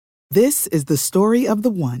This is the story of the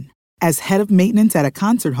one. As head of maintenance at a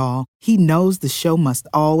concert hall, he knows the show must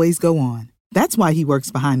always go on. That's why he works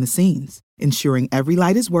behind the scenes, ensuring every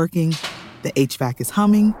light is working, the HVAC is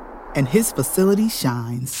humming, and his facility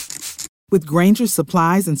shines. With Grainger's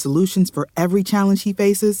supplies and solutions for every challenge he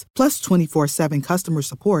faces, plus 24/7 customer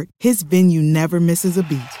support, his venue never misses a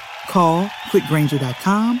beat. Call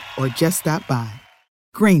quickgrainger.com or just stop by.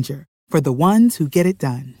 Grainger, for the ones who get it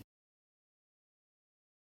done.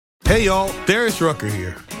 Hey y'all, Darius Rucker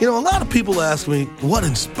here. A lot of people ask me, what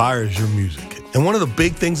inspires your music? And one of the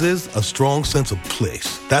big things is a strong sense of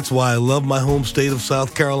place. That's why I love my home state of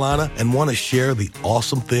South Carolina and want to share the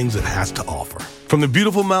awesome things it has to offer. From the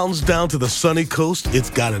beautiful mountains down to the sunny coast,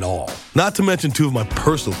 it's got it all. Not to mention two of my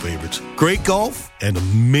personal favorites, great golf and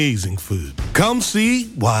amazing food. Come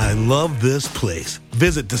see why I love this place.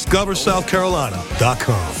 Visit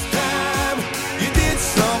discoversouthcarolina.com.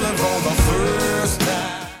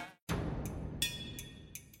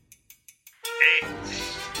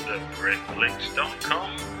 The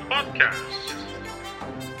BritFlix.com podcast.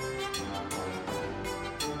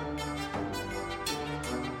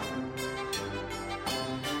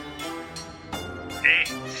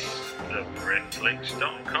 It's the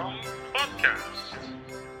BritFlix.com podcast.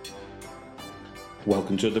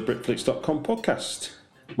 Welcome to the BritFlix.com podcast.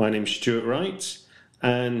 My name's Stuart Wright,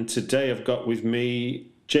 and today I've got with me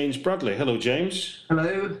James Bradley. Hello, James.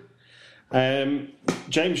 Hello.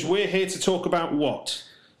 James, we're here to talk about what?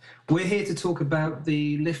 We're here to talk about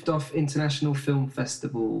the Liftoff International Film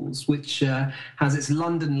Festivals, which has its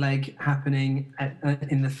London leg happening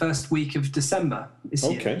in the first week of December this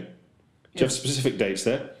year. Okay. Do you have specific dates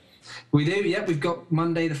there? We do, yeah. We've got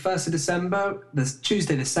Monday the 1st of December,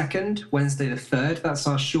 Tuesday the 2nd, Wednesday the 3rd. That's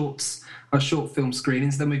our short film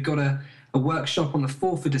screenings. Then we've got a workshop on the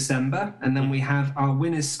 4th of December, and then we have our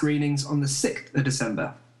winners screenings on the 6th of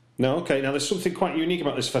December. No, okay. Now, there's something quite unique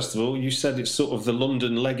about this festival. You said it's sort of the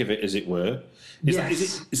London leg of it, as it were.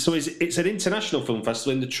 Yes. It's an international film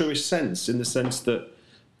festival in the truest sense, in the sense that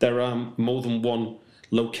there are more than one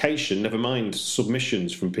location, never mind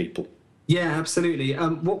submissions from people. Yeah, absolutely.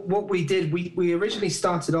 What we did, we originally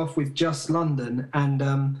started off with just London,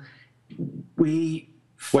 and we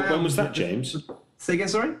found... When was that, James? Say again,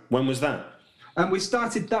 sorry? When was that? We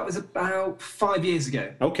started, that was about 5 years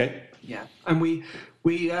ago. Okay. Yeah, and we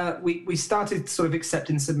started sort of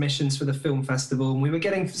accepting submissions for the film festival, and we were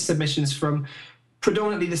getting submissions from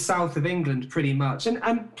predominantly the south of England, pretty much,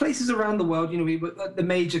 and places around the world. We were the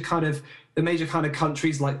major kind of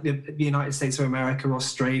countries like the United States of America,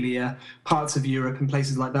 Australia, parts of Europe, and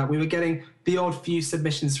places like that. We were getting the odd few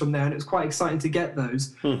submissions from there, and it was quite exciting to get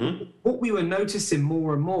those. Mm-hmm. What we were noticing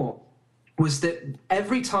more and more was that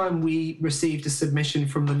every time we received a submission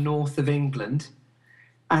from the north of England,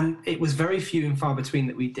 and it was very few and far between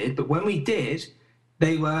that we did, but when we did,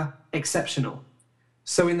 they were exceptional.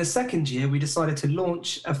 So in the second year, we decided to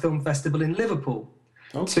launch a film festival in Liverpool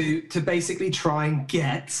to basically try and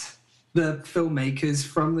get the filmmakers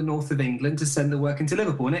from the north of England to send the work into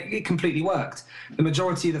Liverpool, and it completely worked. The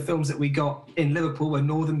majority of the films that we got in Liverpool were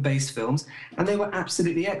northern-based films, and they were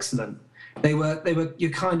absolutely excellent. They were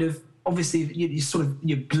your kind of, obviously,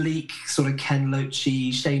 your bleak sort of Ken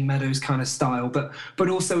Loachy, Shane Meadows kind of style, but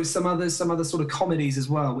also some other sort of comedies as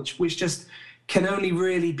well, which just can only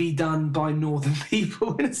really be done by northern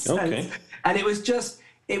people in a sense. Okay. And it was just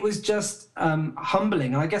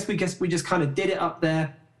humbling. And I guess we just kind of did it up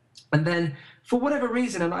there, and then for whatever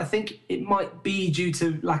reason, and I think it might be due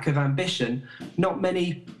to lack of ambition, not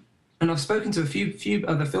many. And I've spoken to a few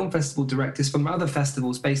other film festival directors from other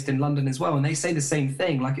festivals based in London as well, and they say the same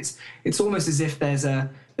thing. Like it's almost as if there's a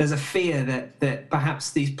fear that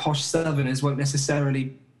perhaps these posh southerners won't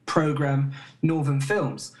necessarily program northern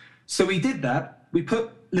films. So we did that. We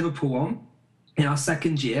put Liverpool on in our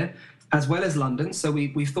second year, as well as London. So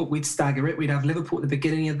we thought we'd stagger it. We'd have Liverpool at the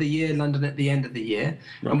beginning of the year, London at the end of the year,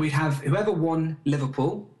 right. And we'd have whoever won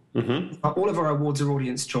Liverpool. Mm-hmm. All of our awards are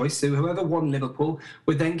audience choice, so whoever won Liverpool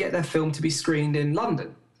would then get their film to be screened in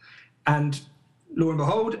London. And lo and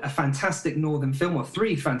behold, a fantastic northern film, or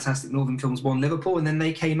three fantastic northern films, won Liverpool, and then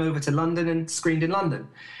they came over to London and screened in London.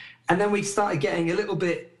 And then we started getting a little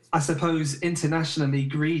bit, I suppose, internationally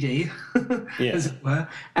greedy, as it were,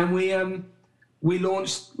 and we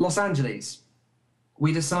launched Los Angeles.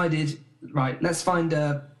 We decided, right, let's find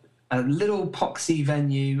a little poxy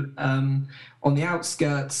venue on the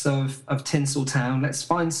outskirts of Tinseltown. Let's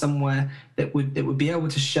find somewhere that would be able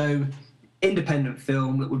to show independent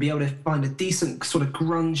film, that would be able to find a decent sort of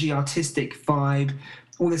grungy artistic vibe,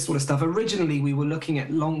 all this sort of stuff. Originally, we were looking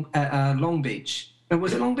at Long Beach.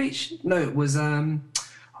 Was it Long Beach? No, it was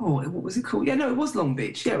what was it called? Yeah, no, it was Long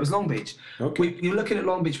Beach. Yeah, it was Long Beach. Okay. You're looking at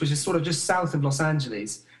Long Beach, which is sort of just south of Los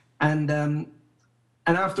Angeles,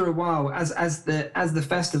 and after a while, as the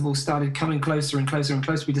festival started coming closer and closer and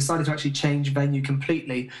closer, we decided to actually change venue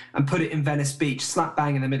completely and put it in Venice Beach, slap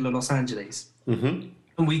bang in the middle of Los Angeles. Mm-hmm.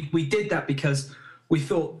 And we did that because we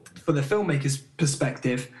thought, for the filmmakers'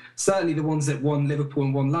 perspective, certainly the ones that won Liverpool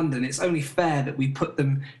and won London, it's only fair that we put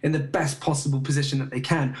them in the best possible position that they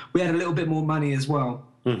can. We had a little bit more money as well.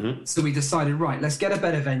 Mm-hmm. So we decided, right, let's get a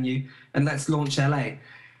better venue and let's launch LA.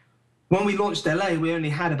 When we launched LA, we only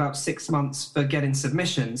had about 6 months for getting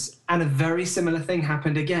submissions, and a very similar thing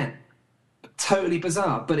happened again. Totally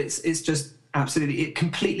bizarre, but it's just absolutely, it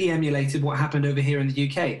completely emulated what happened over here in the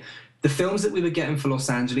UK. The films that we were getting for Los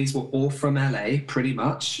Angeles were all from LA, pretty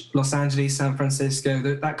much. Los Angeles, San Francisco,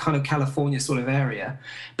 that kind of California sort of area.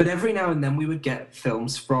 But every now and then we would get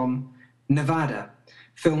films from Nevada,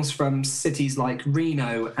 films from cities like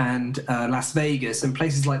Reno and Las Vegas and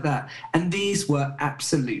places like that. And these were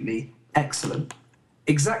absolutely excellent.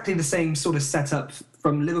 Exactly the same sort of setup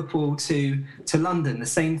from Liverpool to London, the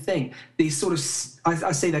same thing. These sort of,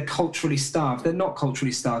 I say they're culturally starved. They're not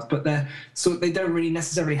culturally starved, but they don't really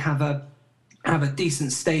necessarily have a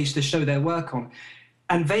decent stage to show their work on.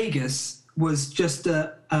 And Vegas was just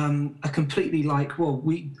a completely like, well,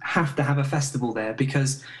 we have to have a festival there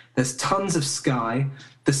because there's tons of sky.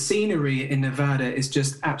 The scenery in Nevada is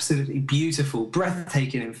just absolutely beautiful,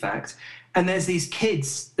 breathtaking, in fact. And there's these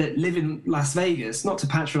kids that live in Las Vegas, not to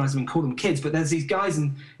patronize them and call them kids, but there's these guys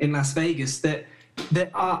in Las Vegas that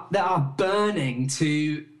are burning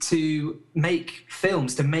to make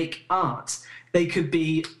films, to make art. They could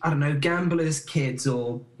be, I don't know, gamblers' kids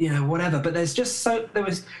or, whatever. But there was just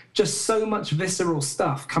so much visceral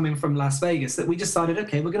stuff coming from Las Vegas that we decided,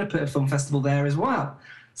 okay, we're going to put a film festival there as well.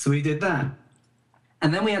 So we did that.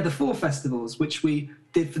 And then we had the 4 festivals, which we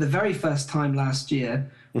did for the very first time last year,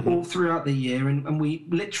 mm-hmm. all throughout the year, and we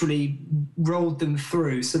literally rolled them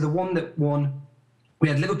through. So the one that won, we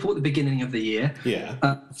had Liverpool at the beginning of the year.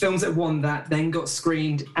 Yeah. Films that won that then got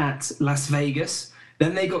screened at Las Vegas.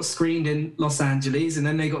 Then they got screened in Los Angeles, and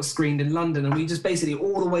then they got screened in London. And we just basically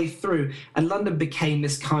all the way through. And London became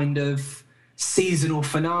this kind of seasonal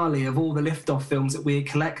finale of all the liftoff films that we had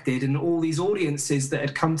collected and all these audiences that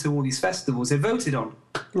had come to all these festivals they voted on.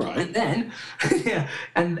 Right. And then, yeah,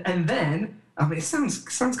 and then, I mean, it sounds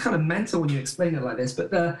kind of mental when you explain it like this,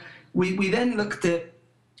 but we then looked at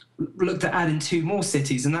adding 2 more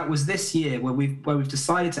cities, and that was this year where we've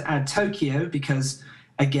decided to add Tokyo because,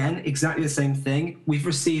 again, exactly the same thing. We've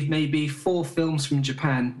received maybe 4 films from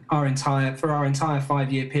Japan for our entire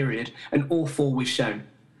 5-year period, and all 4 we've shown.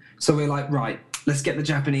 So we're like, right, let's get the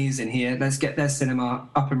Japanese in here. Let's get their cinema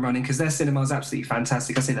up and running because their cinema is absolutely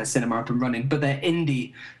fantastic. I say their cinema up and running, but their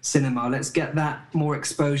indie cinema, let's get that more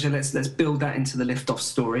exposure. Let's build that into the liftoff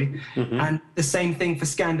story. Mm-hmm. And the same thing for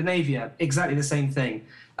Scandinavia, exactly the same thing.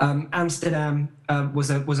 Amsterdam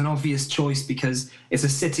was an obvious choice because it's a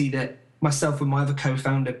city that myself and my other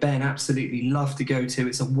co-founder, Ben, absolutely love to go to.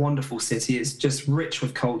 It's a wonderful city. It's just rich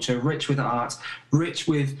with culture, rich with art, rich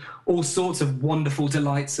with all sorts of wonderful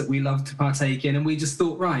delights that we love to partake in. And we just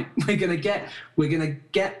thought, right, we're gonna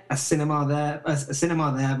get a cinema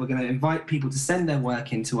there. We're gonna invite people to send their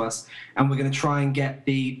work into us, and we're gonna try and get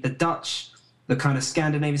the Dutch, the kind of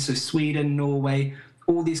Scandinavian, so Sweden, Norway,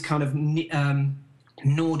 all these kind of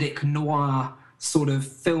Nordic noir sort of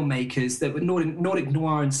filmmakers that were Nordic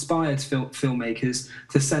noir inspired filmmakers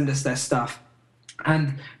to send us their stuff.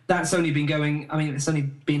 And that's only been going, I mean, it's only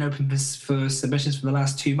been open for submissions for the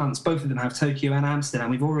last 2 months. Both of them have Tokyo and Amsterdam.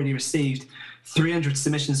 We've already received 300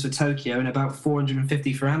 submissions for Tokyo and about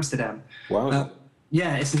 450 for Amsterdam. Wow.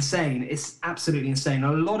 Yeah, it's insane. It's absolutely insane.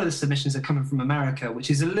 A lot of the submissions are coming from America, which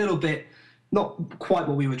is a little bit, not quite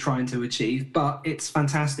what we were trying to achieve, but it's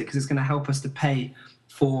fantastic because it's going to help us to pay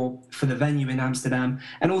for the venue in Amsterdam.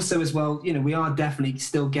 And also as well, we are definitely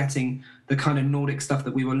still getting the kind of Nordic stuff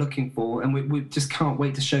that we were looking for, and we just can't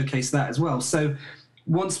wait to showcase that as well. So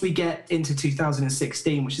once we get into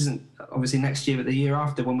 2016, which isn't obviously next year, but the year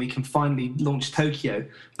after, when we can finally launch Tokyo,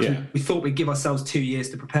 we thought we'd give ourselves 2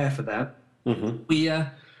 years to prepare for that. Mm-hmm. We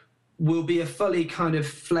will be a fully kind of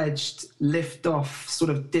fledged lift-off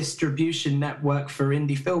sort of distribution network for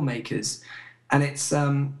indie filmmakers. And it's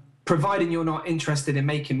providing you're not interested in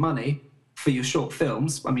making money for your short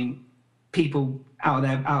films. I mean, people out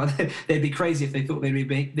there, they'd be crazy if they thought they'd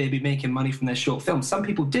be making money from their short films. Some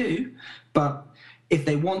people do, but if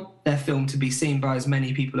they want their film to be seen by as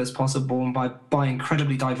many people as possible and by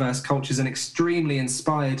incredibly diverse cultures and extremely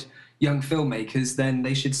inspired young filmmakers, then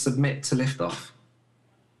they should submit to Liftoff.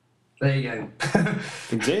 There you go.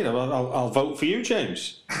 Indeed, I'll vote for you,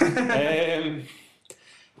 James. I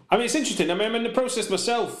mean, it's interesting. I mean, I'm in the process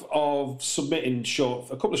myself of submitting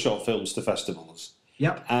a couple of short films to festivals.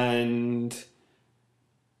 Yep. And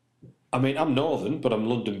I mean, I'm Northern, but I'm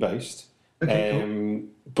London-based. Okay, cool.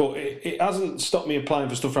 But it hasn't stopped me applying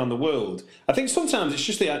for stuff around the world. I think sometimes it's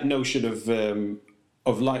just the notion of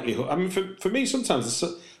likelihood. I mean, for me, sometimes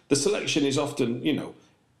the selection is often,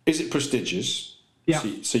 is it prestigious? Yeah.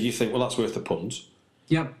 So you think, well, that's worth the punt.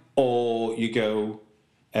 Yep. Or you go,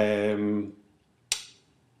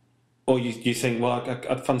 or you think, well,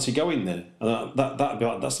 I'd fancy going there. And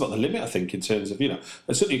that's about the limit, I think, in terms of, and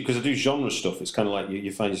certainly because I do genre stuff, it's kind of like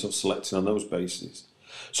you find yourself selecting on those bases.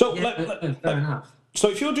 So, fair enough. So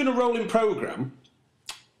if you're doing a rolling programme,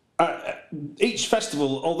 each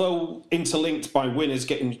festival, although interlinked by winners,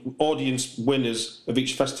 getting audience winners of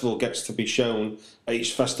each festival gets to be shown at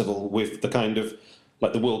each festival with the kind of,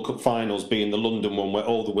 like the World Cup finals being the London one where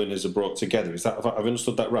all the winners are brought together. Have I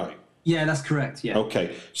understood that right? Yeah, that's correct, yeah.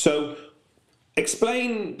 Okay, so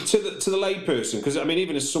explain to the layperson, because I mean,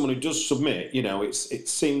 even as someone who does submit, it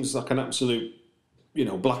seems like an absolute,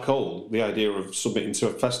 black hole, the idea of submitting to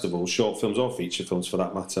a festival, short films or feature films for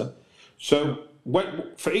that matter. So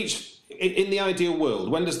in the ideal world,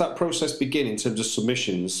 when does that process begin in terms of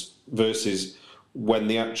submissions versus when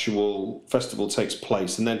the actual festival takes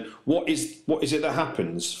place? And then what is it that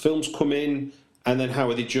happens? Films come in, and then how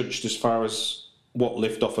are they judged as far as what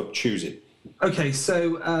lift off of choosing? Okay,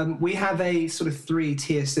 so we have a sort of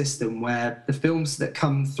 3-tier system where the films that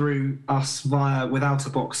come through us via Without a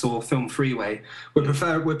Box or Film Freeway, we're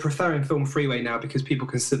preferring Film Freeway now because people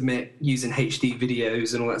can submit using HD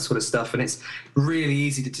videos and all that sort of stuff, and it's really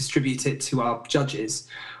easy to distribute it to our judges.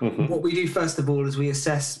 Mm-hmm. What we do first of all is we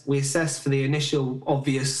assess for the initial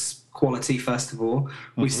obvious quality first of all.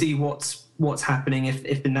 Mm-hmm. We see what's happening,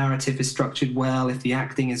 if the narrative is structured well, if the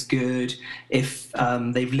acting is good, if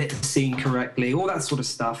they've lit the scene correctly, all that sort of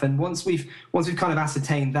stuff. And once we've kind of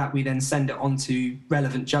ascertained that, we then send it on to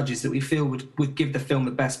relevant judges that we feel would give the film the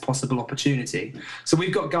best possible opportunity. So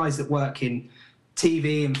we've got guys that work in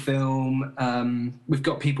TV and film. We've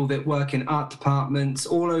got people that work in art departments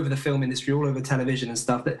all over the film industry, all over television and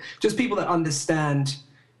stuff, that just people that understand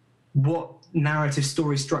what narrative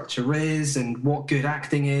story structure is and what good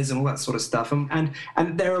acting is and all that sort of stuff, and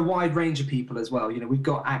there are a wide range of people as well. We've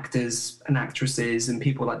got actors and actresses and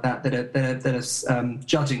people like that are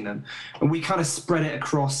judging them, and we kind of spread it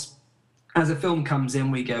across. As a film comes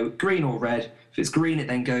in, we go green or red. If it's green, it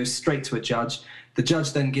then goes straight to a judge. The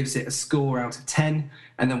judge then gives it a score out of 10,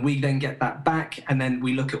 and then we then get that back, and then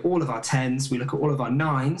we look at all of our 10s, we look at all of our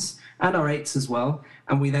 9s and our 8s as well,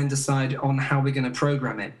 and we then decide on how we're going to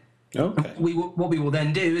program it. Okay. What we will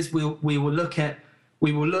then do is we will look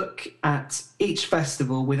at each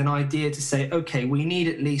festival with an idea to say, okay, we need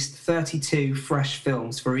at least 32 fresh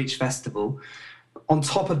films for each festival. On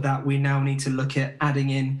top of that, we now need to look at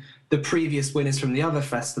adding in the previous winners from the other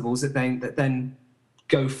festivals that then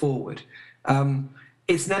go forward.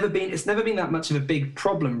 It's never been that much of a big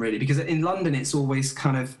problem really, because in London it's always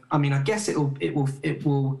kind of, I mean, I guess it will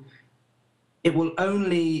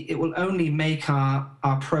only make our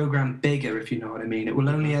program bigger, if you know what I mean. It will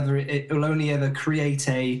only ever create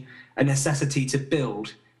a necessity to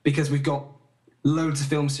build, because we've got loads of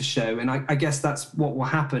films to show, and I guess that's what will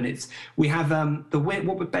happen. We have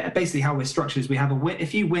basically how we're structured is we have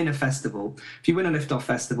if you win a festival, if you win a Liftoff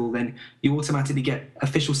festival, then you automatically get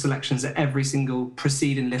official selections at every single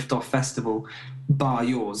preceding Liftoff festival, bar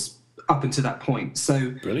yours, up until that point.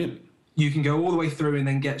 So brilliant. You can go all the way through and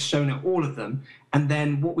then get shown at all of them. And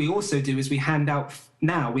then what we also do is we hand out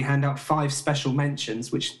 5 special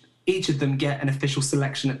mentions, which each of them get an official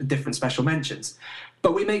selection at the different special mentions.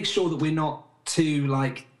 But we make sure that we're not too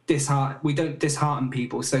we don't dishearten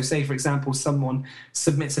people. So say, for example, someone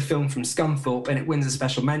submits a film from Scunthorpe and it wins a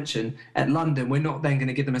special mention at London. We're not then going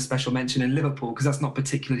to give them a special mention in Liverpool, because that's not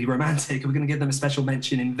particularly romantic. We're going to give them a special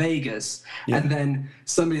mention in Vegas. Yeah. And then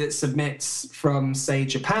somebody that submits from, say,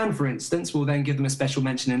 Japan, for instance, will then give them a special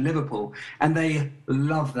mention in Liverpool. And they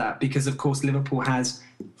love that because, of course, Liverpool has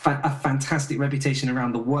a fantastic reputation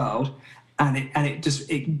around the world. And it's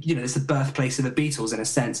the birthplace of the Beatles in a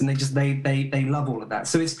sense, and they love all of that.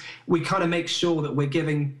 So we kind of make sure that we're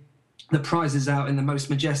giving the prizes out in the most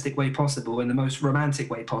majestic way possible, in the most romantic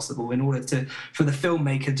way possible, in order for the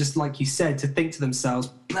filmmaker, just like you said, to think to themselves,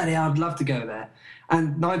 bloody hell, I'd love to go there.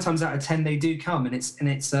 And 9 times out of 10 they do come, and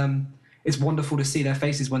it's wonderful to see their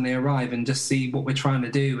faces when they arrive and just see what we're trying to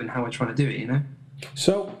do and how we're trying to do it.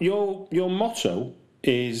 So your motto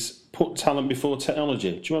is put talent before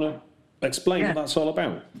technology. Do you want to explain what that's all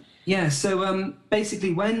about? Yeah, so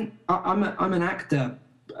basically, when I'm an actor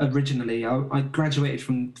originally, I graduated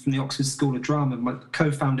from the Oxford School of Drama. My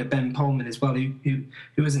co-founder Ben Polman as well, who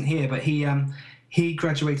isn't here, but he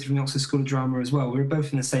graduated from the Oxford School of Drama as well. We were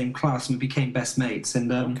both in the same class and we became best mates.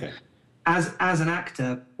 And as an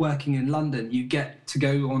actor working in London, you get to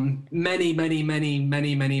go on many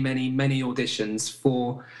auditions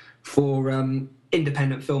for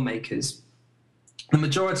independent filmmakers. The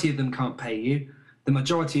majority of them can't pay you. The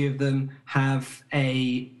majority of them have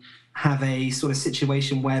a sort of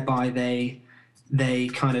situation whereby they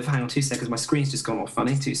kind of, hang on 2 seconds, my screen's just gone off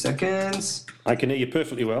funny. 2 seconds. I can hear you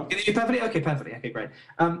perfectly well. Can you hear you perfectly? Okay, perfectly. Okay, great.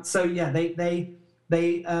 So yeah, they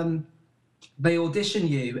audition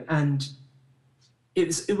you, and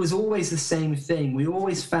it was always the same thing. We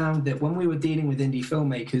always found that when we were dealing with indie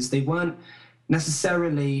filmmakers, they weren't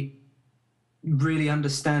necessarily really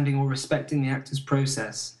understanding or respecting the actor's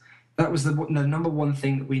process. That was the number one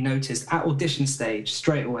thing that we noticed at audition stage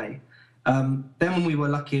straight away. Then when we were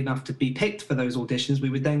lucky enough to be picked for those auditions, we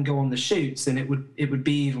would then go on the shoots, and it would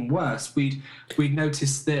be even worse. We'd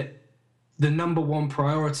notice that the number one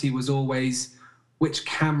priority was always which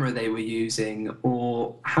camera they were using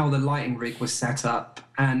or how the lighting rig was set up,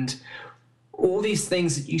 and all these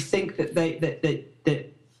things that you think that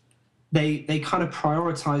they kind of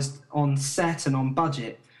prioritized on set and on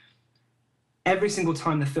budget. Every single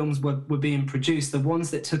time the films were being produced, the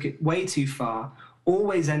ones that took it way too far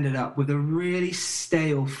always ended up with a really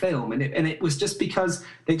stale film. And it was just because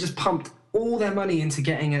they just pumped all their money into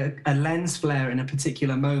getting a lens flare in a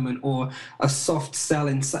particular moment, or a soft cell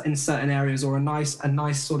in certain areas, or a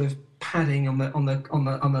nice sort of padding on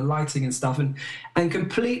the lighting and stuff, and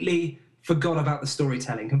completely forgot about the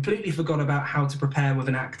storytelling, completely forgot about how to prepare with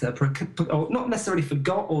an actor, or not necessarily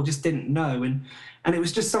forgot, or just didn't know. And it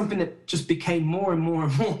was just something that just became more and more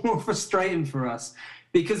and more frustrating for us.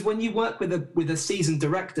 Because when you work with a seasoned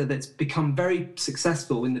director that's become very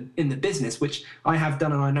successful in the business, which I have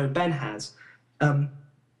done and I know Ben has,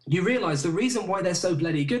 you realise the reason why they're so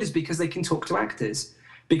bloody good is because they can talk to actors,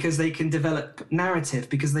 because they can develop narrative,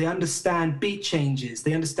 because they understand beat changes,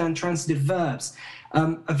 they understand transitive verbs.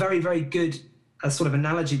 A very, very good sort of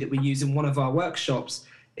analogy that we use in one of our workshops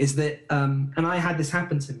is that, and I had this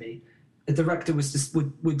happen to me, a director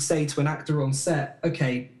would say to an actor on set,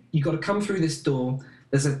 okay, you got to come through this door.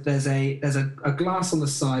 There's a glass on the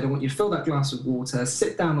side. I want you to fill that glass with water.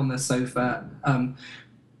 Sit down on the sofa.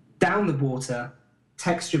 Down the water.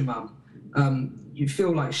 Text your mum. You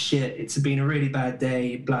feel like shit. It's been a really bad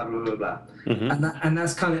day. Blah blah blah blah. Mm-hmm. And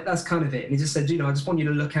that's kind of it. And he just said, I just want you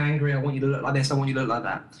to look angry. I want you to look like this. I want you to look like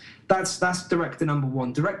that. That's director number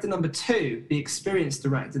one. Director number two, the experienced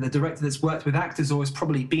director, the director that's worked with actors or has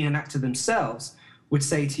probably been an actor themselves, would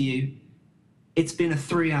say to you, it's been a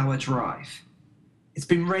 3-hour drive. It's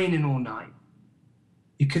been raining all night.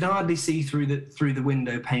 You could hardly see through the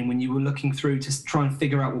window pane when you were looking through to try and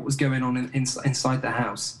figure out what was going on inside the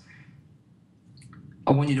house.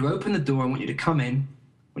 I want you to open the door. I want you to come in.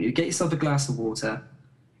 I want you to get yourself a glass of water.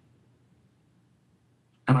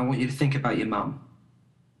 And I want you to think about your mum.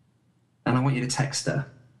 And I want you to text her.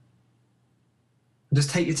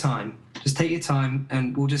 Just take your time. Just take your time,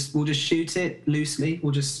 and we'll just shoot it loosely.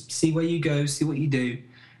 We'll just see where you go, see what you do,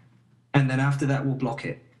 and then after that we'll block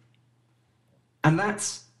it. And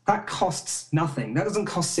that costs nothing. That doesn't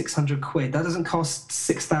cost 600 quid. That doesn't cost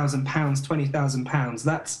 £6,000, £20,000.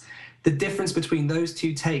 That's the difference between those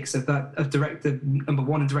two takes of director number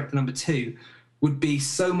one and director number two would be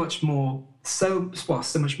so much more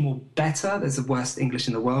better. There's the worst English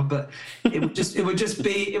in the world, but it would just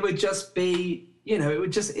be.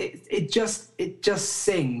 It just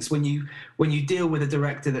sings when you deal with a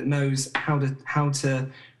director that knows how to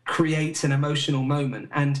create an emotional moment.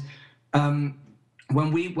 And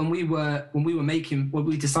when we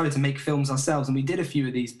decided to make films ourselves, and we did a few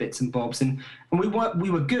of these bits and bobs, and we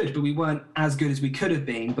were good, but we weren't as good as we could have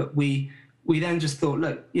been. But we then just thought,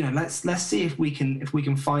 look, let's see if we can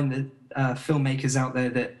find the filmmakers out there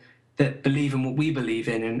that believe in what we believe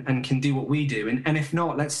in and can do what we do. And if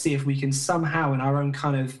not, let's see if we can somehow in our own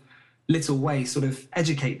kind of little way sort of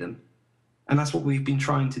educate them. And that's what we've been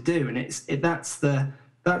trying to do. And that's the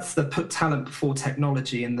put talent before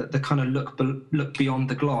technology, and the kind of look beyond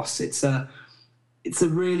the gloss. It's a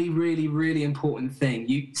really, really, really important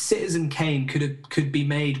thing. Citizen Kane could be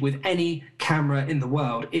made with any camera in the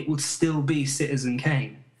world. It would still be Citizen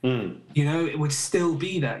Kane. It would still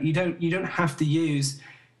be that. You don't have to use.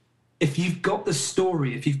 If you've got the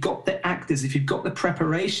story, if you've got the actors, if you've got the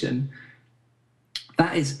preparation,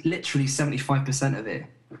 that is literally 75% of it.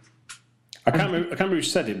 I can't remember who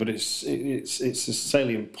said it, but it's a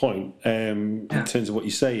salient point in terms of what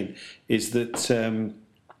you're saying, is that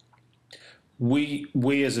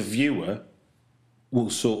we as a viewer will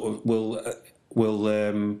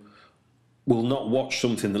not watch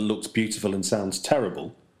something that looks beautiful and sounds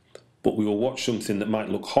terrible, but we will watch something that might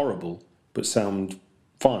look horrible but sound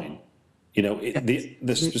fine. You know,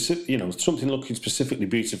 the specific, you know, something looking specifically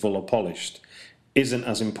beautiful or polished isn't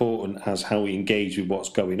as important as how we engage with what's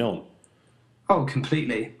going on. Oh,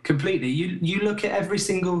 completely. You look at every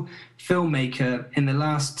single filmmaker in the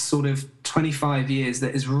last sort of 25 years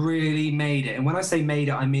that has really made it. And when I say made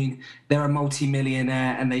it, I mean they're a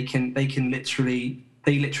multi-millionaire and they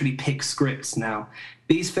literally pick scripts now.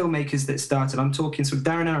 These filmmakers that started, I'm talking sort of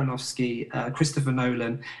Darren Aronofsky, Christopher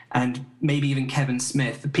Nolan, and maybe even Kevin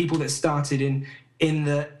Smith, the people that started in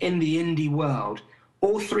the indie world.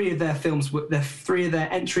 All three of their films, three of their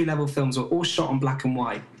entry-level films were all shot on black and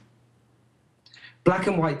white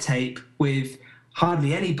tape with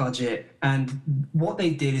hardly any budget, and what they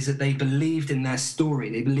did is that they believed in their story,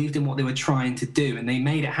 they believed in what they were trying to do, and they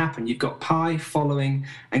made it happen. You've got Pi, Following,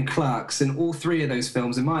 and Clerks, and all three of those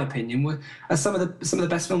films, in my opinion, are some of the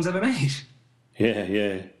best films ever made.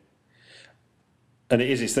 Yeah, and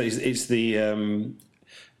it's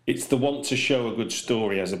the want to show a good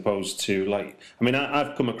story as opposed to, like, I mean,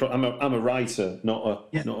 I've come across. I'm a writer, not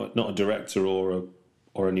a director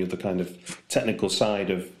or any other kind of technical side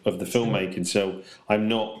of the filmmaking. So I'm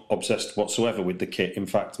not obsessed whatsoever with the kit. In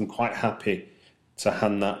fact, I'm quite happy to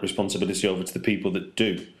hand that responsibility over to the people that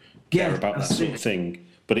do care about that sort of thing.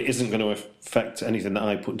 But it isn't going to affect anything that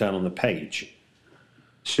I put down on the page.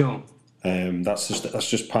 Sure. That's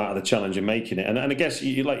just part of the challenge of making it. And I guess,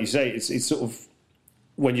 like you say, it's sort of,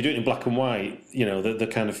 when you do it in black and white, you know, the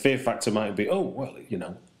kind of fear factor might be, oh, well, you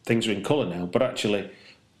know, things are in colour now. But actually,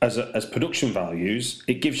 as production values,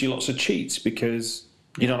 it gives you lots of cheats, because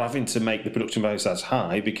you're not having to make the production values as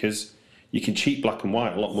high, because you can cheat black and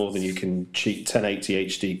white a lot more than you can cheat 1080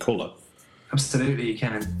 HD colour. Absolutely, you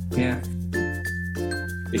can. Yeah.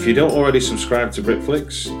 If you don't already subscribe to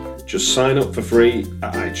Britflix, just sign up for free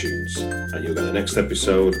at iTunes, and you'll get the next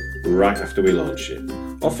episode right after we launch it.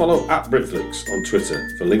 Or follow @Britflix on Twitter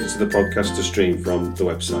for links to the podcast to stream from the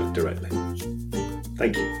website directly.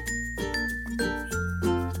 Thank you.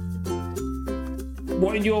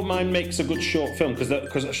 What in your mind makes a good short film?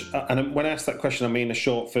 And when I ask that question, I mean a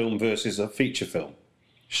short film versus a feature film.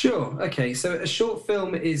 Sure. Okay. So a short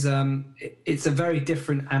film is it's a very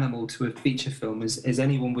different animal to a feature film, as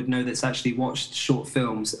anyone would know that's actually watched short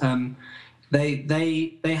films.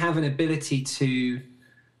 They have an ability to.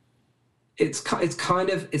 It's kind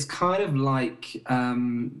of like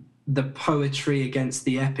the poetry against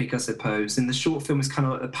the epic, I suppose. And the short film is kind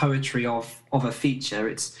of like the poetry of a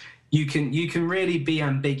feature. You can really be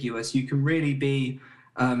ambiguous. You can really be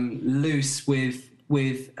loose with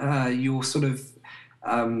your sort of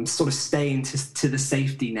staying to the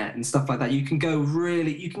safety net and stuff like that. You can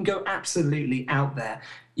go absolutely out there.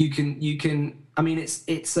 You can. I mean, I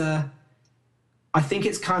think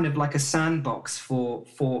it's kind of like a sandbox for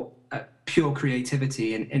pure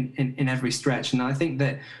creativity in every stretch. And I think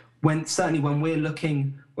that when we're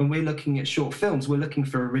looking at short films, we're looking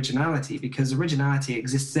for originality, because originality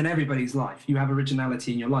exists in everybody's life. You have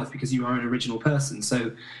originality in your life because you are an original person.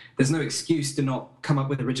 So there's no excuse to not come up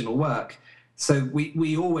with original work. So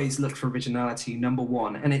we always look for originality, number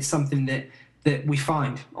one, and it's something that we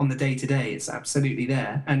find on the day-to-day. It's absolutely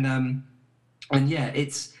there. And yeah,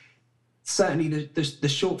 it's certainly the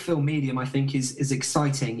short film medium, I think, is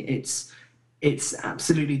exciting. It's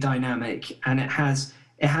absolutely dynamic, and it has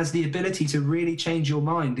the ability to really change your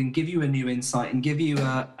mind and give you a new insight and give you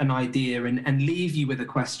an idea and leave you with a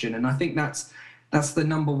question. And I think that's the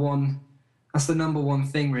number one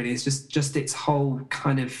thing, really. It's just its whole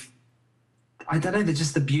kind of, I don't know,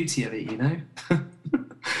 just the beauty of it, you know.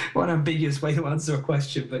 What an ambiguous way to answer a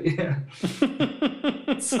question, but yeah.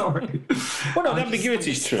 Sorry. Well, no, the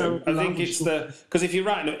ambiguity is true. I think it's because if you're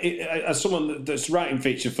writing, as someone that's writing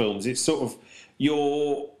feature films, it's sort of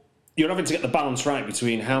you're having to get the balance right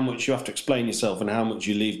between how much you have to explain yourself and how much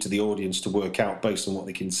you leave to the audience to work out based on what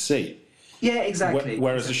they can see. Yeah, exactly.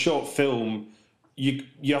 Whereas a short film, you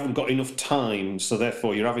haven't got enough time, so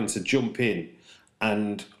therefore you're having to jump in,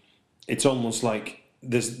 and it's almost like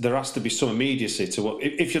there has to be some immediacy to what.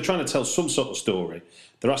 If you're trying to tell some sort of story,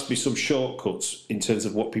 there has to be some shortcuts in terms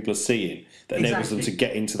of what people are seeing that enables them to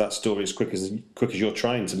get into that story as quick as you're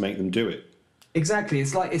trying to make them do it. Exactly.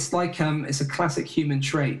 It's a classic human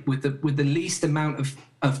trait with the least amount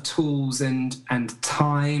of tools and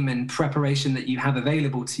time and preparation that you have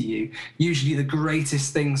available to you. Usually the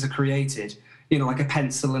greatest things are created, like a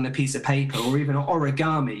pencil and a piece of paper, or even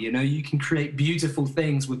origami. You can create beautiful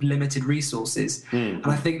things with limited resources. And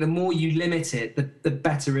I think the more you limit it, the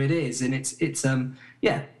better it is. And it's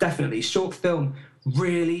definitely short film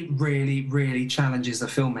really, really, really challenges a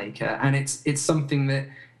filmmaker. And it's something that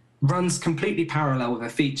runs completely parallel with a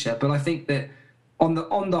feature, but I think that on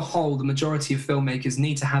the whole, the majority of filmmakers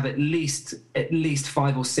need to have at least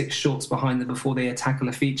 5 or 6 shorts behind them before they tackle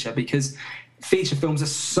a feature, because feature films are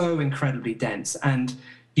so incredibly dense, and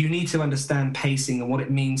you need to understand pacing and what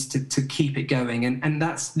it means to keep it going, and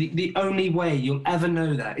that's the only way you'll ever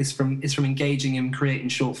know that is from engaging in creating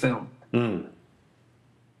short film.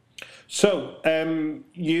 So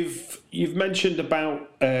you've mentioned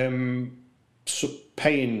about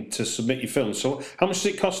paying to submit your film. So how much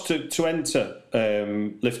does it cost to enter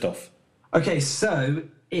Liftoff? Okay, so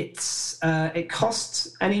it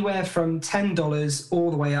costs anywhere from $10 all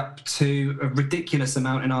the way up to a ridiculous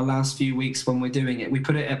amount in our last few weeks when we're doing it. We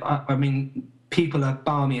put it up, people are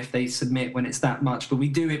balmy if they submit when it's that much, but we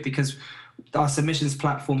do it because our submissions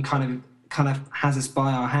platform kind of has us by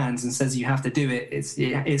our hands and says you have to do it.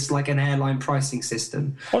 It's like an airline pricing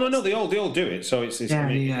system. Oh no, they all do it. So it's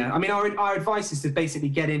our advice is to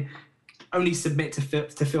basically only submit to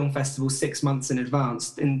film festivals 6 months in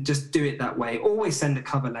advance, and just do it that way. Always send a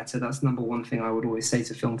cover letter. That's number one thing I would always say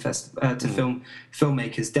to filmmakers.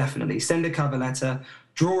 Definitely send a cover letter.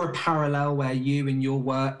 Draw a parallel where you and your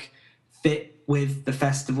work fit with the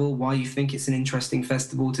festival, why you think it's an interesting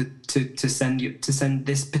festival to send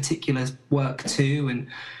this particular work to, and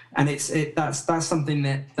that's something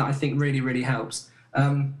that I think really, really helps.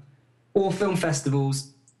 All film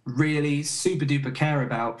festivals really super duper care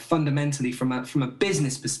about, fundamentally from a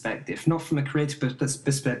business perspective, not from a creative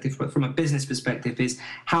perspective, but from a business perspective, is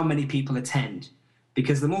how many people attend.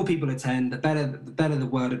 Because the more people attend, the better the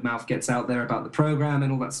word of mouth gets out there about the program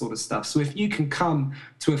and all that sort of stuff. So if you can come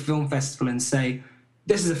to a film festival and say,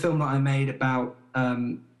 this is a film that I made about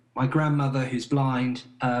my grandmother who's blind.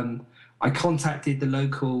 I contacted the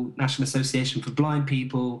local National Association for Blind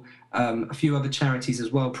People, a few other charities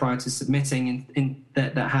as well prior to submitting,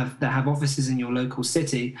 that have offices in your local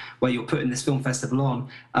city where you're putting this film festival on.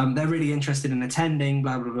 They're really interested in attending,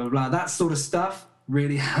 blah, blah, blah, blah. That sort of stuff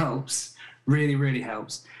really helps. Really, really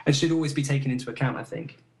helps, and should always be taken into account, I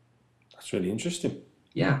think. That's really interesting.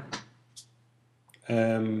 Yeah.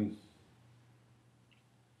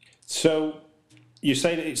 So you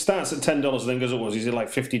say that it starts at $10 and then goes upwards. Is it like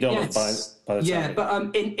 $50 by the time? Yeah,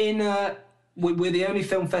 but we're the only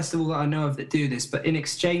film festival that I know of that do this. But in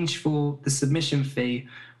exchange for the submission fee,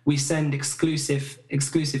 we send exclusive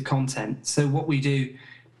content. So what we do.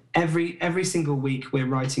 Every single week we're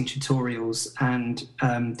writing tutorials and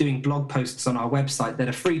doing blog posts on our website that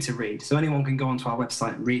are free to read, so anyone can go onto our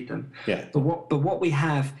website and read them. Yeah. But what we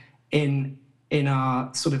have in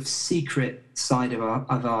our sort of secret side of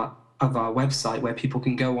our website, where people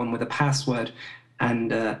can go on with a password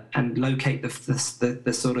and locate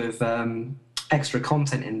the sort of extra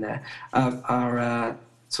content in there, are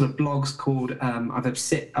sort of blogs called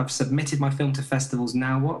I've submitted my film to festivals.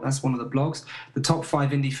 Now what? That's one of the blogs. The top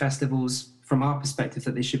 5 indie festivals from our perspective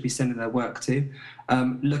that they should be sending their work to.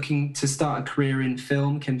 Looking to start a career in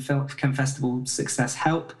film, can festival success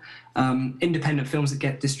help? Independent films that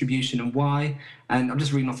get distribution and why. And I'm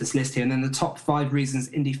just reading off this list here. And then the top 5 reasons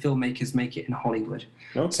indie filmmakers make it in Hollywood.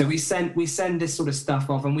 Okay. So we send this sort of stuff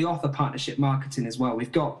off, and we offer partnership marketing as well.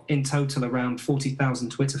 We've got in total around 40,000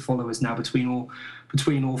 Twitter followers now between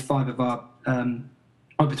all 5 of our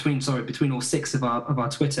between all 6 of our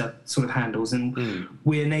Twitter sort of handles, and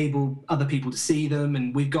we enable other people to see them,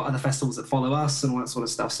 and we've got other festivals that follow us and all that sort of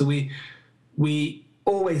stuff. So we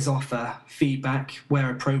always offer feedback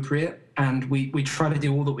where appropriate, and we try to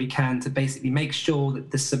do all that we can to basically make sure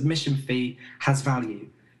that the submission fee has value,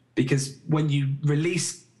 because when you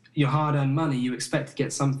release your hard-earned money, you expect to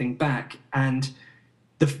get something back. And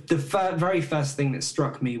the very first thing that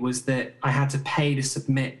struck me was that I had to pay to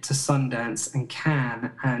submit to Sundance and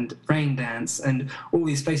Cannes and Raindance and all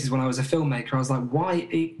these places when I was a filmmaker. I was like,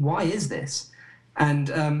 why is this?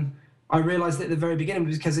 And I realized at the very beginning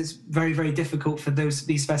because it's very, very difficult for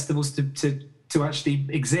these festivals to actually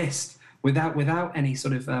exist without any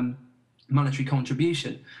sort of monetary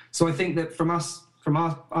contribution. So I think that from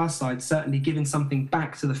our side, certainly giving something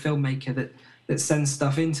back to the filmmaker that sends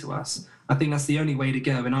stuff into us, I think that's the only way to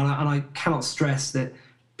go. And I cannot stress that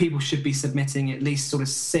people should be submitting at least sort of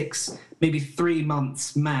 6, maybe 3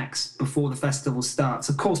 months max before the festival starts.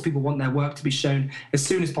 Of course, people want their work to be shown as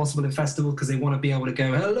soon as possible at festival because they want to be able to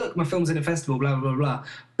go, oh, look, my film's in a festival, blah, blah, blah.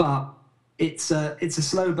 But it's a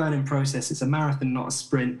slow burning process. It's a marathon, not a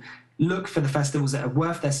sprint. Look for the festivals that are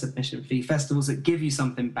worth their submission fee, festivals that give you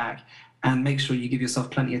something back, and make sure you give yourself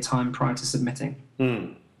plenty of time prior to submitting.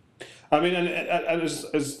 I mean, and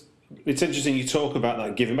as it's interesting you talk about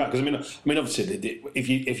that giving back, because I mean, obviously, if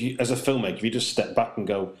you as a filmmaker, if you just step back and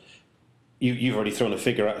go, you've already thrown a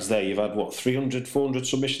figure at us there. You've had what 300, 400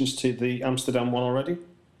 submissions to the Amsterdam one already.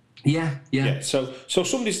 Yeah. So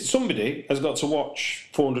somebody has got to watch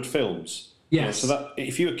 400 films. Yes. So that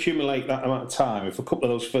if you accumulate that amount of time, if a couple of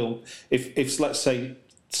those films, if let's say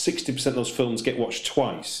 60% of those films get watched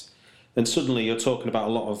twice, then suddenly you're talking about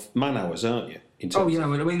a lot of man hours, aren't you? Oh yeah, I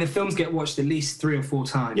mean the films get watched at least 3 or 4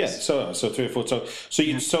 times. Yeah, so 3 or 4 times.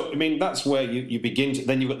 So I mean that's where you begin to,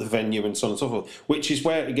 then you've got the venue and so on and so forth, which is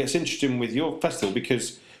where it gets interesting with your festival,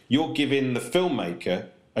 because you're giving the filmmaker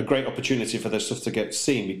a great opportunity for their stuff to get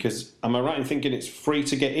seen, because am I right in thinking it's free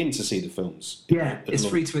to get in to see the films? Yeah, it's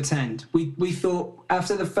free to attend. We thought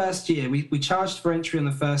after the first year, we charged for entry on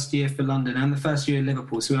the first year for London and the first year in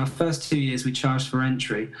Liverpool. So in our first 2 years, we charged for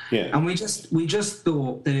entry. Yeah. And we just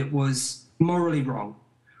thought that it was morally wrong.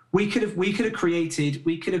 We could have created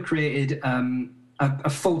a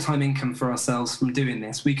full-time income for ourselves from doing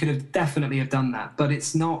this. We could have definitely have done that, but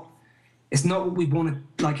it's not what we want to,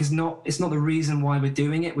 like, it's not the reason why we're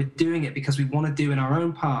doing it. We're doing it because we want to do in our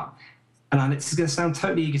own part. And it's going to sound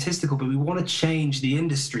totally egotistical, but we want to change the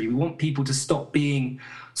industry. We want people to stop being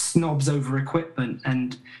snobs over equipment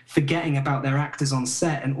and forgetting about their actors on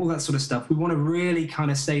set and all that sort of stuff. We want to really kind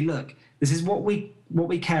of say, look, this is what we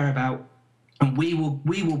care about, and we will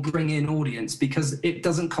bring in audience because it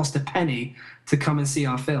doesn't cost a penny to come and see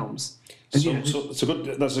our films. And,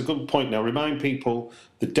 that's a good point. Now, remind people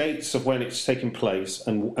the dates of when it's taking place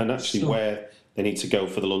and actually where they need to go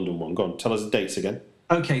for the London one. Go on, tell us the dates again.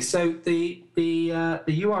 Okay, so the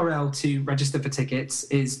URL to register for tickets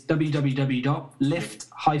is www.lift-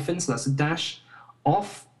 so that's a dash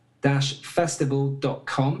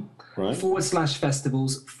off-festival.com right.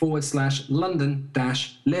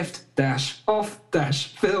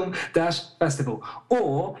 /festivals/London-lift-off-film-festival.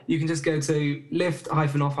 Or you can just go to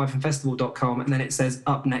lift-off-festival.com and then it says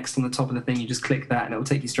up next on the top of the thing. You just click that and it'll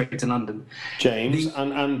take you straight to London. James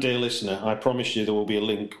and dear listener, I promise you there will be a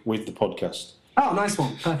link with the podcast. Oh, nice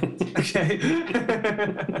one. Perfect. Okay.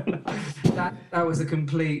 that was a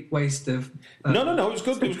complete waste of... No, it was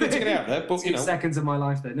good. It was good to get out there, but 2 seconds of my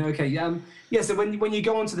life there. No, okay. Yeah, so when you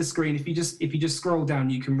go onto the screen, if you just scroll down,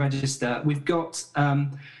 you can register. We've got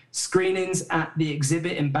screenings at the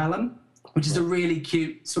Exhibit in Balham, which is a really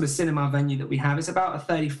cute sort of cinema venue that we have. It's about a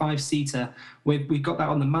 35-seater. We've got that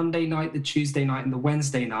on the Monday night, the Tuesday night, and the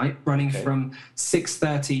Wednesday night, running from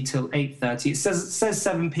 6:30 till 8:30. It says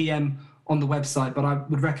 7 p.m. on the website, but I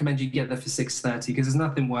would recommend you get there for 6:30 because there's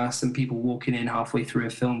nothing worse than people walking in halfway through a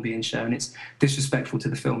film being shown. It's disrespectful to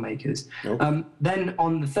the filmmakers. Nope. Then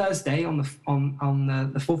on the Thursday, on the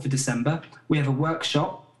 4th of December, we have a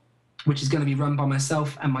workshop which is going to be run by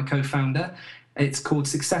myself and my co-founder. It's called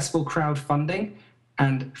Successful Crowdfunding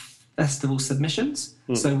and Festival Submissions.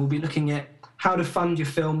 So we'll be looking at how to fund your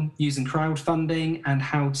film using crowdfunding and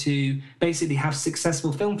how to basically have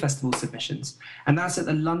successful film festival submissions. And that's at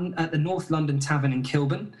the North London Tavern in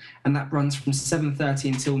Kilburn, and that runs from 7:30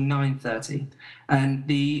 until 9:30. And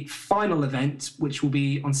the final event, which will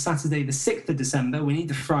be on Saturday the 6th of December, we need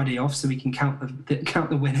the Friday off so we can count the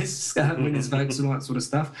winners, winners' votes and all that sort of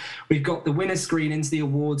stuff. We've got the winner screenings, the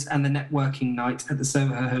awards, and the networking night at the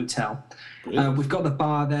Soho Hotel. We've got the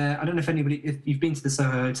bar there. I don't know if you've been to the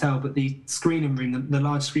Soho Hotel, but the screening room, the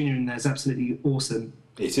large screening room there is absolutely awesome.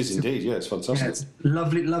 It is indeed, yeah, it's fantastic. Yeah, it's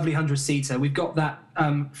lovely 100-seater. We've got that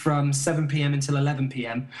from 7 p.m. until 11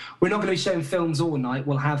 p.m. We're not going to be showing films all night.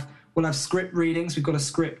 We'll have script readings. We've got a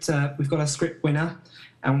script winner,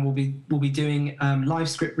 and we'll be doing live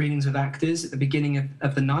script readings with actors at the beginning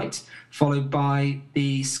of the night, followed by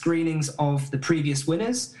the screenings of the previous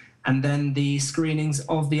winners, and then the screenings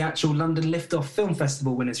of the actual London Liftoff Film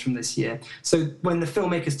Festival winners from this year. So when the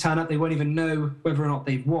filmmakers turn up, they won't even know whether or not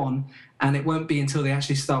they've won, and it won't be until they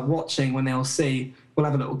actually start watching when they'll see, we'll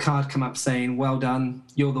have a little card come up saying, well done,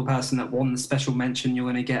 you're the person that won the special mention, you're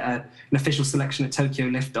going to get an official selection at Tokyo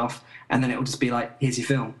Liftoff, and then it'll just be like, here's your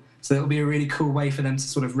film. So it'll be a really cool way for them to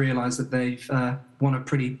sort of realise that they've won a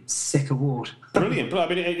pretty sick award. Brilliant, but I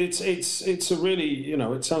mean, it's a really,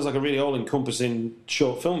 it sounds like a really all-encompassing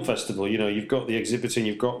short film festival. You've got the exhibiting,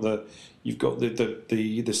 you've got the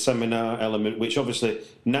seminar element, which obviously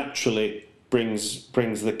naturally brings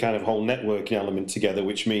the kind of whole networking element together,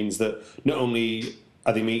 which means that not only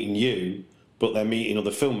are they meeting you, but they're meeting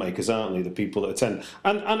other filmmakers, aren't they? The people that attend,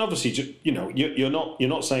 and obviously, you know, you're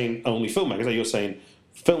not saying only filmmakers. You're saying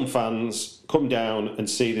film fans come down and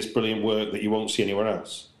see this brilliant work that you won't see anywhere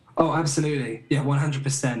else. Oh, absolutely, yeah,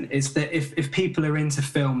 100%. It's that if people are into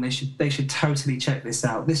film, they should totally check this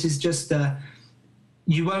out. This is just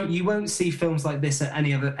you won't see films like this at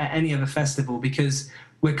any other festival, because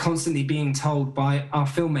we're constantly being told by our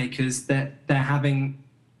filmmakers that they're having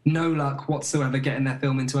no luck whatsoever getting their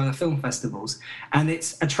film into other film festivals. And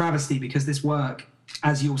it's a travesty, because this work,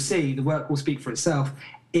 as you'll see, the work will speak for itself.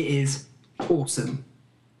 It is awesome.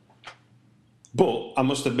 But I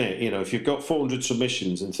must admit, you know, if you've got 400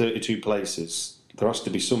 submissions in 32 places, there has to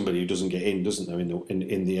be somebody who doesn't get in, doesn't there,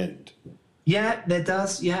 in the end? Yeah, there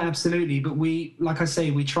does. Yeah, absolutely. But we, like I say,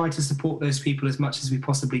 we try to support those people as much as we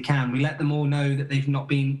possibly can. We let them all know that they've not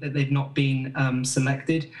been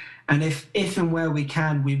selected, and if and where we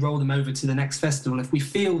can, we roll them over to the next festival. If we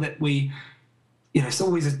feel that we, you know, it's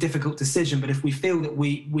always a difficult decision, but if we feel that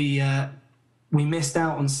we missed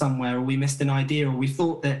out on somewhere, or we missed an idea, or we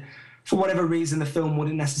thought that for whatever reason the film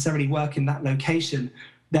wouldn't necessarily work in that location,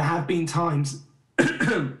 there have been times,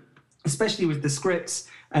 especially with the scripts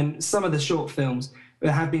and some of the short films,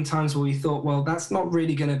 there have been times where we thought, well, that's not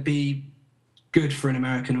really going to be good for an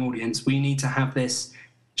American audience. We need to have this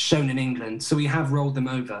shown in England. So we have rolled them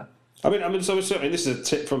over. I mean, so certainly this is a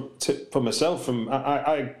tip from myself.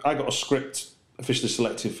 I got a script officially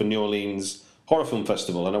selected for New Orleans Horror Film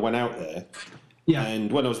Festival, and I went out there. Yeah.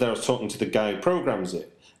 And when I was there, I was talking to the guy who programs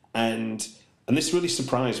it, and this really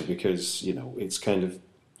surprised me, because, you know, it's kind of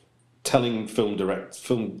telling film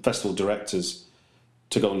festival directors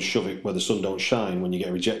to go and shove it where the sun don't shine when you get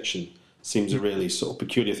a rejection seems a really sort of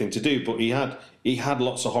peculiar thing to do. But he had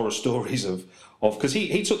lots of horror stories of because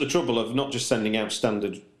he took the trouble of not just sending out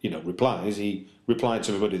standard, you know, replies. He replied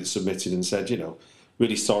to everybody that submitted and said, you know,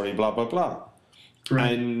 really sorry, blah blah blah.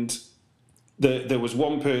 Right. And there was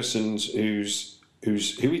one person who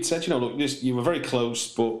he'd said, you know, look, you were very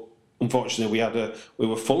close, but unfortunately we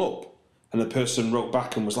were full up. And the person wrote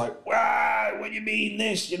back and was like, "Wow, what do you mean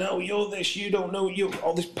this? You know, you're this, you don't know, you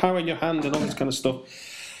all this power in your hand and all this kind of stuff."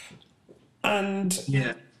 And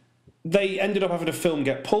yeah, they ended up having a film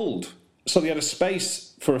get pulled, so they had a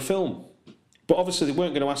space for a film. But obviously they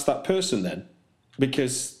weren't going to ask that person then,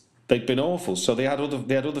 because they'd been awful. So they had other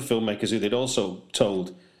filmmakers who they'd also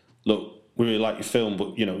told, "Look, we really like your film,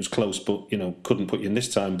 but you know it was close, but you know couldn't put you in this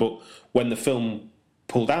time." But when the film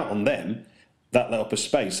pulled out on them, that let up a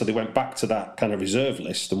space, so they went back to that kind of reserve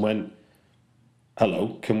list and went,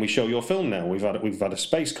 "Hello, can we show your film now? We've had a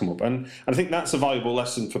space come up," and I think that's a valuable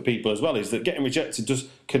lesson for people as well. Is that getting rejected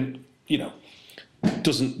isn't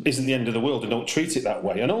the end of the world, and don't treat it that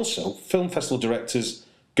way. And also, film festival directors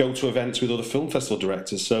go to events with other film festival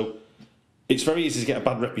directors, so it's very easy to get a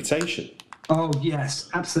bad reputation. Oh yes,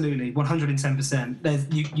 absolutely, 110%.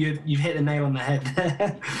 You've hit the nail on the head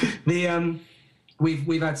there.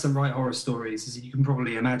 We've had some right horror stories, as you can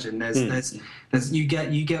probably imagine. There's you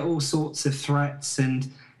get all sorts of threats and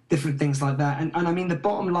different things like that. And I mean, the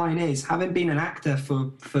bottom line is, having been an actor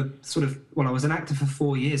for I was an actor for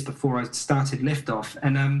 4 years before I started Liftoff,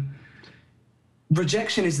 and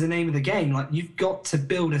rejection is the name of the game. Like, you've got to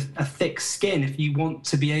build a thick skin if you want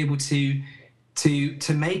to be able to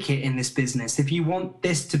make it in this business. If you want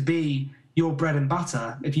this to be your bread and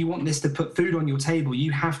butter, if you want this to put food on your table,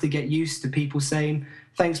 you have to get used to people saying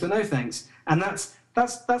thanks but no thanks. And that's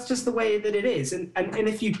just the way that it is. And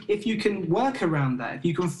if you can work around that, if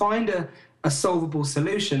you can find a solvable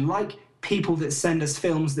solution, like people that send us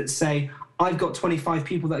films that say, I've got 25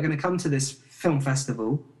 people that are going to come to this film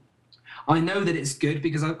festival, I know that it's good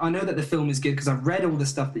because I know that the film is good because I've read all the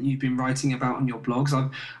stuff that you've been writing about on your blogs.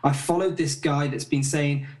 I've followed this guy that's been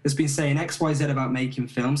saying X, Y, Z about making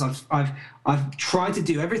films. I've tried to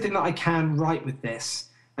do everything that I can right with this,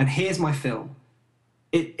 and here's my film.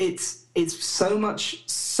 It's so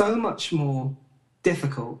much more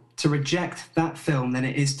difficult to reject that film than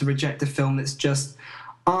it is to reject a film that's just,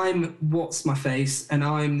 I'm What's My Face and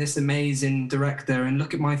I'm this amazing director, and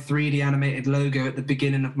look at my 3D animated logo at the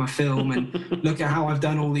beginning of my film, and look at how I've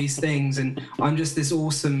done all these things, and I'm just this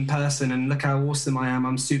awesome person, and look how awesome I am.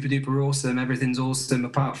 I'm super duper awesome. Everything's awesome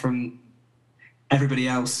apart from everybody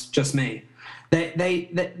else, just me. They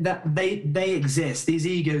exist. These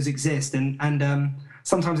egos exist, and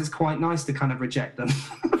sometimes it's quite nice to kind of reject them.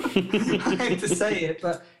 I hate to say it,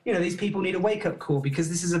 but you know, these people need a wake-up call, because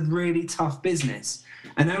this is a really tough business,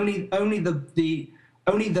 and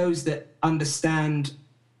only those that understand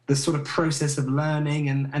the sort of process of learning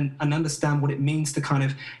and understand what it means to kind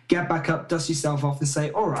of get back up, dust yourself off and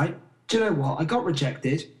say, all right, do you know what? I got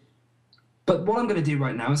rejected, but what I'm going to do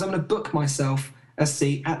right now is I'm going to book myself a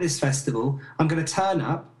seat at this festival. I'm going to turn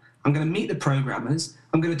up. I'm going to meet the programmers.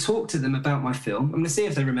 I'm going to talk to them about my film. I'm going to see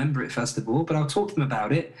if they remember it, first of all, but I'll talk to them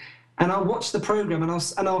about it. And I'll watch the program and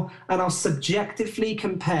I'll subjectively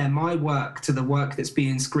compare my work to the work that's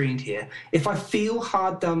being screened here. If I feel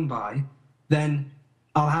hard done by, then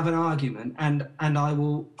I'll have an argument and I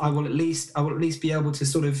will at least be able to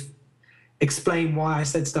sort of explain why I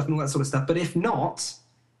said stuff and all that sort of stuff. But if not,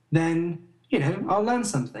 then, you know, I'll learn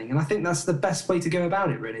something. And I think that's the best way to go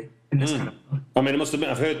about it, really, in this kind of... I mean, I must admit,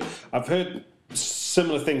 I've heard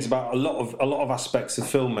similar things about a lot of aspects of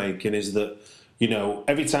filmmaking, is that, you know,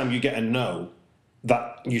 every time you get a no,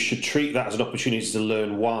 that you should treat that as an opportunity to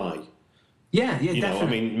learn why. Yeah, you definitely. know, I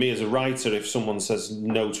mean, me as a writer, if someone says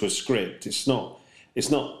no to a script, it's not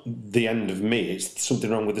the end of me. It's something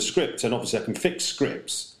wrong with the script. And obviously I can fix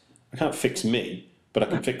scripts. I can't fix me, but I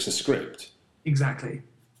can fix a script. Exactly.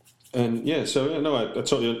 And yeah, so no, I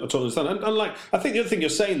totally understand. And like, I think the other thing you're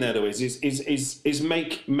saying there though is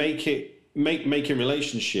making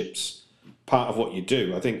relationships part of what you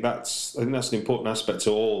do. I think that's an important aspect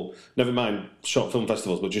to all. Never mind short film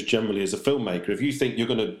festivals, but just generally as a filmmaker. If you think you're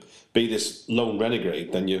going to be this lone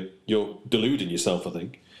renegade, then you're deluding yourself, I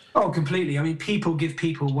think. Oh, completely. I mean, people give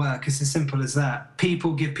people work. It's as simple as that.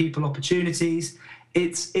 People give people opportunities.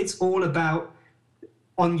 It's all about,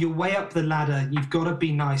 on your way up the ladder, you've got to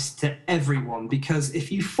be nice to everyone, because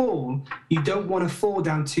if you fall, you don't want to fall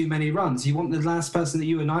down too many runs. You want the last person that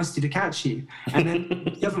you were nice to catch you. And then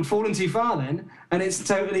you haven't fallen too far then. And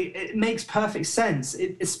it makes perfect sense,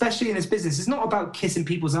 especially in this business. It's not about kissing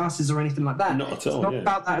people's asses or anything like that. Not at all. It's not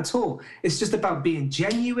about that at all. It's just about being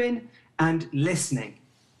genuine and listening.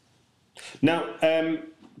 Now, when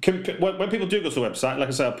people do go to the website, like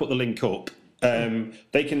I say, I'll put the link up.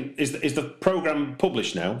 They can. Is the program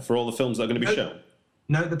published now for all the films that are going to be shown?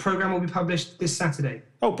 No, the program will be published this Saturday.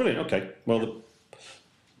 Oh, brilliant! Okay, well,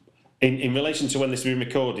 in relation to when this is being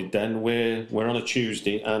recorded, then we're on a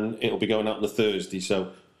Tuesday and it'll be going out on a Thursday.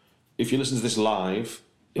 So, if you listen to this live,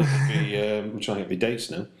 it'll be. I'm trying to get my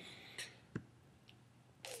dates now.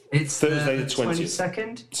 It's Thursday the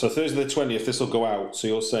 22nd. So Thursday the 20th, this will go out. So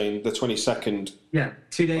you're saying the 22nd? Yeah,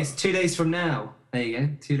 2 days. 2 days from now. There you go.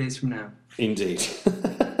 2 days from now. Indeed.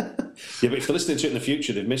 Yeah, but if they're listening to it in the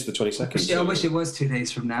future, they've missed the 22nd. Yeah, I wish it was 2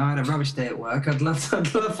 days from now. I had a rubbish day at work. I'd love for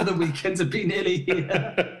the weekend to be nearly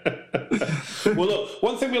here. Well, look,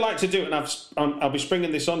 one thing we like to do, and I'll be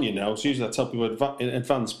springing this on you now, so usually I tell people in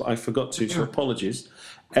advance, but I forgot to, so apologies.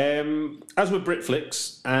 As with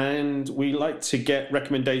Britflix, and we like to get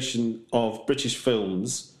recommendation of British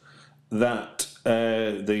films that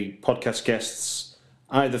the podcast guests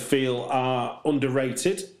either feel are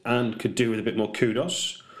underrated and could do with a bit more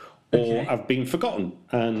kudos, or have been forgotten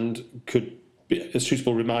and could be a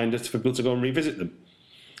suitable reminder for people to go and revisit them.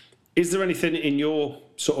 Is there anything in your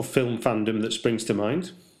sort of film fandom that springs to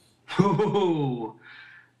mind? Oh,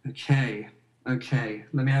 okay.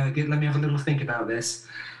 Let me have a little think about this.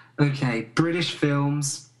 Okay, British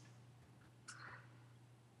films.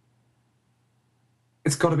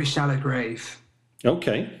 It's got to be Shallow Grave.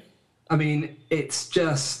 Okay. I mean, it's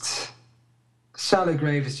just... Shallow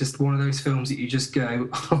Grave is just one of those films that you just go,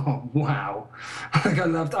 oh, wow. Like, I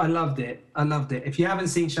loved it. If you haven't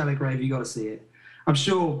seen Shallow Grave, you got to see it. I'm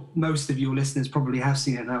sure most of your listeners probably have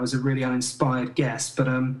seen it. That was a really uninspired guess, but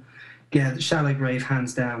yeah, Shallow Grave,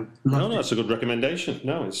 hands down. No, that's a good recommendation.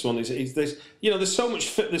 No, it's one. There's so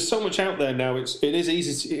much out there now. It is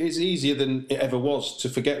easier than it ever was to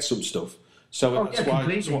forget some stuff. So that's why.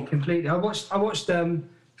 Completely. I watched.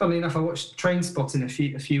 Funnily enough, I watched Trainspotting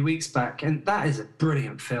a few weeks back, and that is a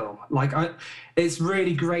brilliant film. It's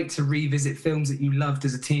really great to revisit films that you loved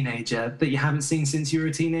as a teenager that you haven't seen since you were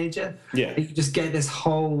a teenager. Yeah, and you just get this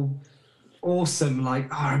whole awesome,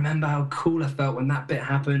 I remember how cool I felt when that bit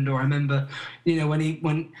happened, or I remember,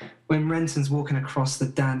 when Renton's walking across the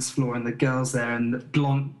dance floor and the girl's there and the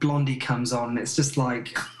Blondie comes on, and it's just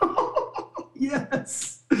like,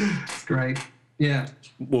 yes, it's great. Yeah.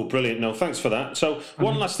 Well, brilliant. No, thanks for that. So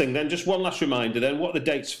one last thing then, just one last reminder then, what are the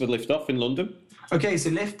dates for Lift-Off in London? Okay, so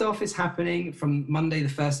Lift-Off is happening from Monday the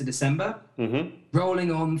 1st of December,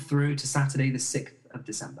 rolling on through to Saturday the 6th of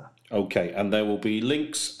December. Okay, and there will be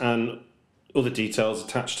links and other details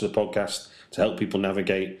attached to the podcast to help people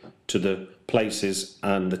navigate to the places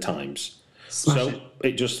and the times.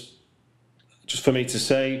 It just for me to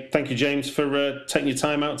say thank you, James, for taking your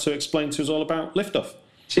time out to explain to us all about Lift-Off.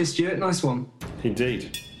 Cheers, Stuart. Nice one.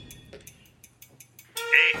 Indeed.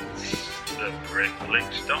 It's the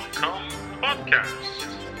BritFlicks.com podcast.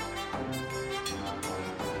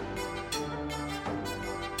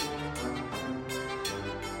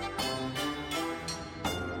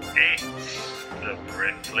 It's the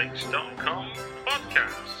BritFlicks.com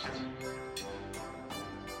podcast.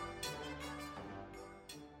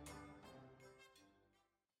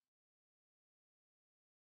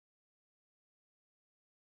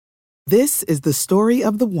 This is the story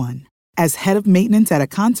of the one. As head of maintenance at a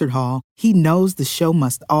concert hall, he knows the show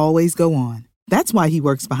must always go on. That's why he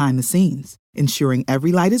works behind the scenes, ensuring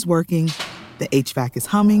every light is working, the HVAC is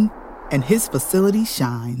humming, and his facility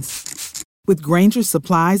shines. With Grainger's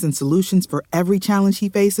supplies and solutions for every challenge he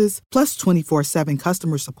faces, plus 24/7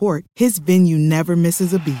 customer support, his venue never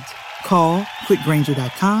misses a beat. Call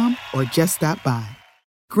quickgrainger.com or just stop by.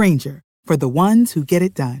 Grainger, for the ones who get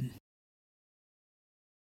it done.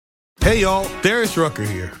 Hey y'all, Darius Rucker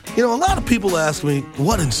here. A lot of people ask me,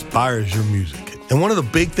 what inspires your music? And one of the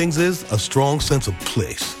big things is a strong sense of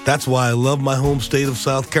place. That's why I love my home state of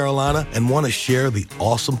South Carolina and want to share the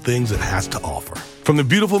awesome things it has to offer. From the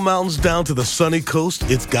beautiful mountains down to the sunny coast,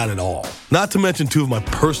 it's got it all. Not to mention two of my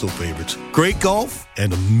personal favorites, great golf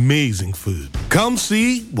and amazing food. Come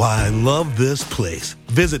see why I love this place.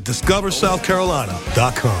 Visit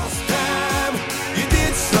discoversouthcarolina.com.